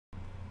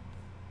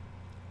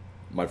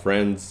my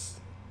friends,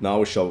 now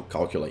we shall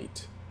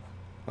calculate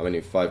how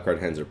many 5-card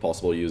hands are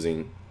possible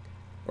using,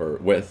 or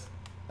with,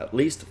 at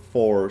least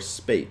 4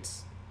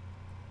 spades.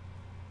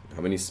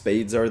 How many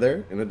spades are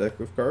there in a deck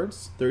of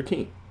cards?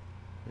 13.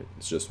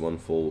 It's just one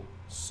full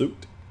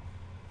suit,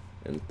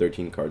 and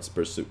 13 cards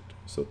per suit,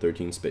 so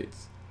 13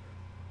 spades.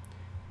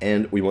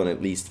 And we want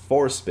at least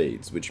 4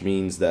 spades, which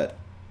means that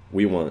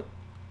we want,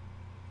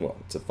 well,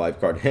 it's a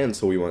 5-card hand,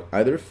 so we want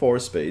either 4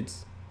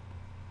 spades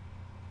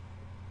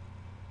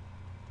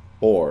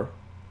or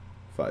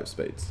 5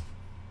 spades.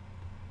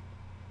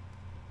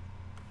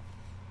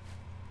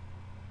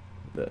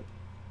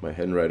 My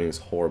handwriting is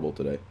horrible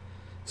today.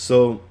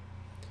 So,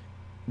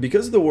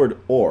 because of the word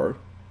or,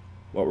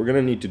 what we're going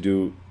to need to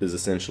do is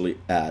essentially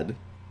add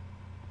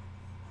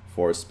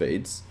 4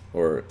 spades,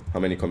 or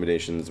how many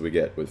combinations we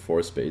get with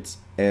 4 spades,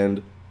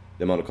 and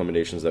the amount of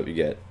combinations that we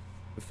get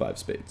with 5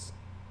 spades.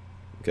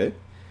 Okay?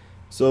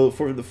 So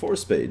for the 4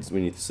 spades,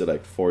 we need to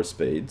select 4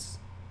 spades,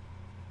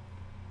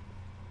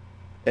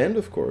 and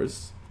of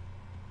course,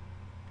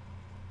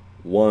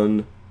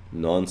 1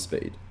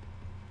 non-spade.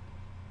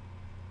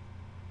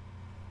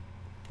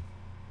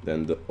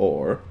 Then the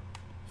or,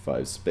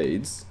 5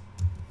 spades.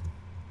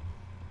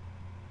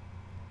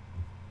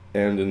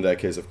 And in that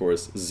case, of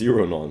course,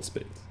 0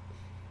 non-spades.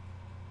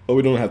 But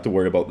we don't have to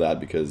worry about that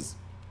because,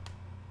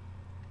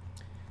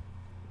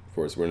 of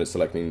course, we're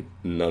selecting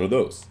none of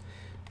those.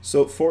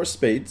 So 4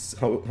 spades,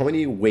 how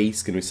many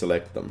ways can we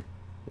select them?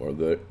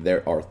 Well,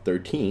 there are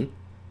 13,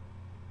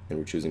 and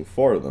we're choosing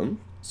 4 of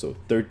them. So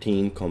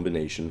 13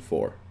 combination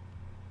 4.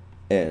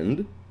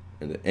 And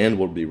the and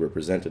will be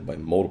represented by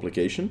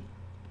multiplication.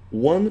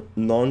 1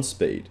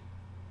 non-spade.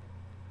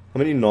 How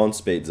many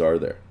non-spades are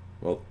there?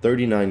 Well,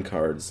 39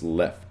 cards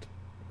left,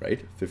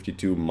 right?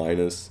 52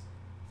 minus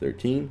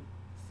 13,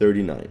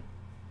 39.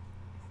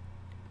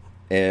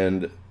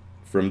 And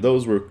from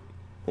those, we're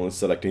only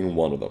selecting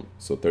 1 of them.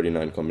 So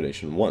 39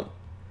 combination 1.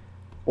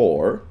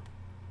 Or,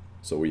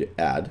 so we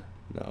add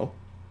now.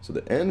 So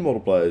the and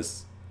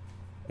multiplies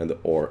and the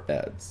or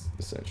adds,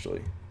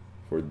 essentially,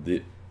 for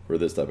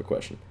this type of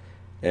question.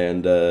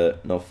 And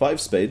now 5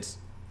 spades.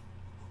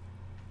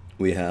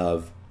 We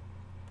have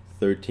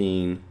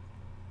 13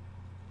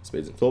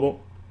 spades in total,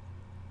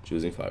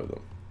 choosing 5 of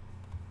them.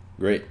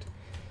 Great.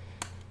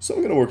 So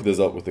I'm going to work this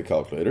out with the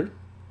calculator.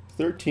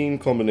 13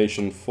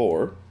 combination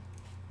 4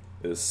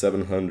 is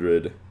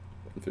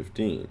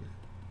 715.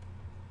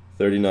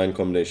 39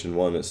 combination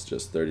 1 is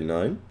just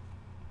 39.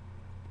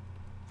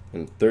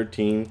 And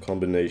 13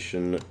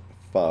 combination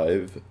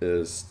 5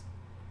 is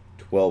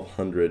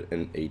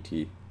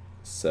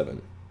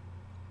 1287.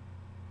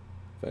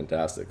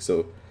 Fantastic.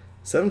 So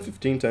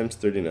 715 times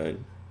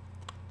 39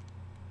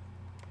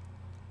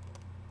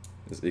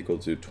 is equal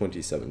to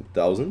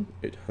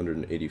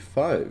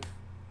 27,885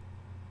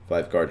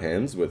 5-card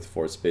hands with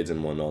 4 spades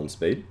and 1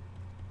 non-spade,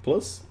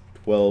 plus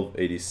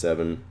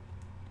 1287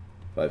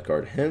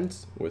 5-card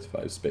hands with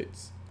 5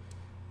 spades.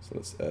 So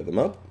let's add them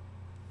up,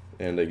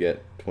 and I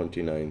get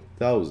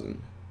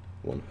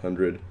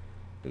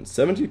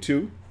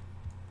 29,172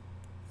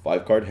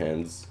 5-card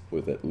hands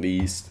with at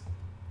least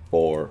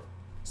 4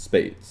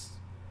 spades.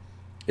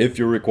 If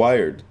you're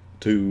required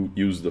to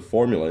use the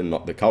formula and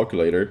not the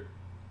calculator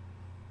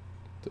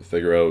to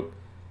figure out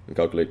and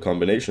calculate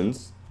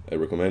combinations, I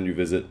recommend you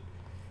visit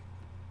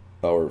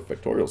our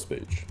factorials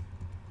page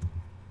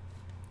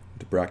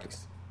to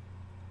practice.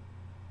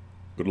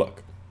 Good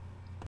luck.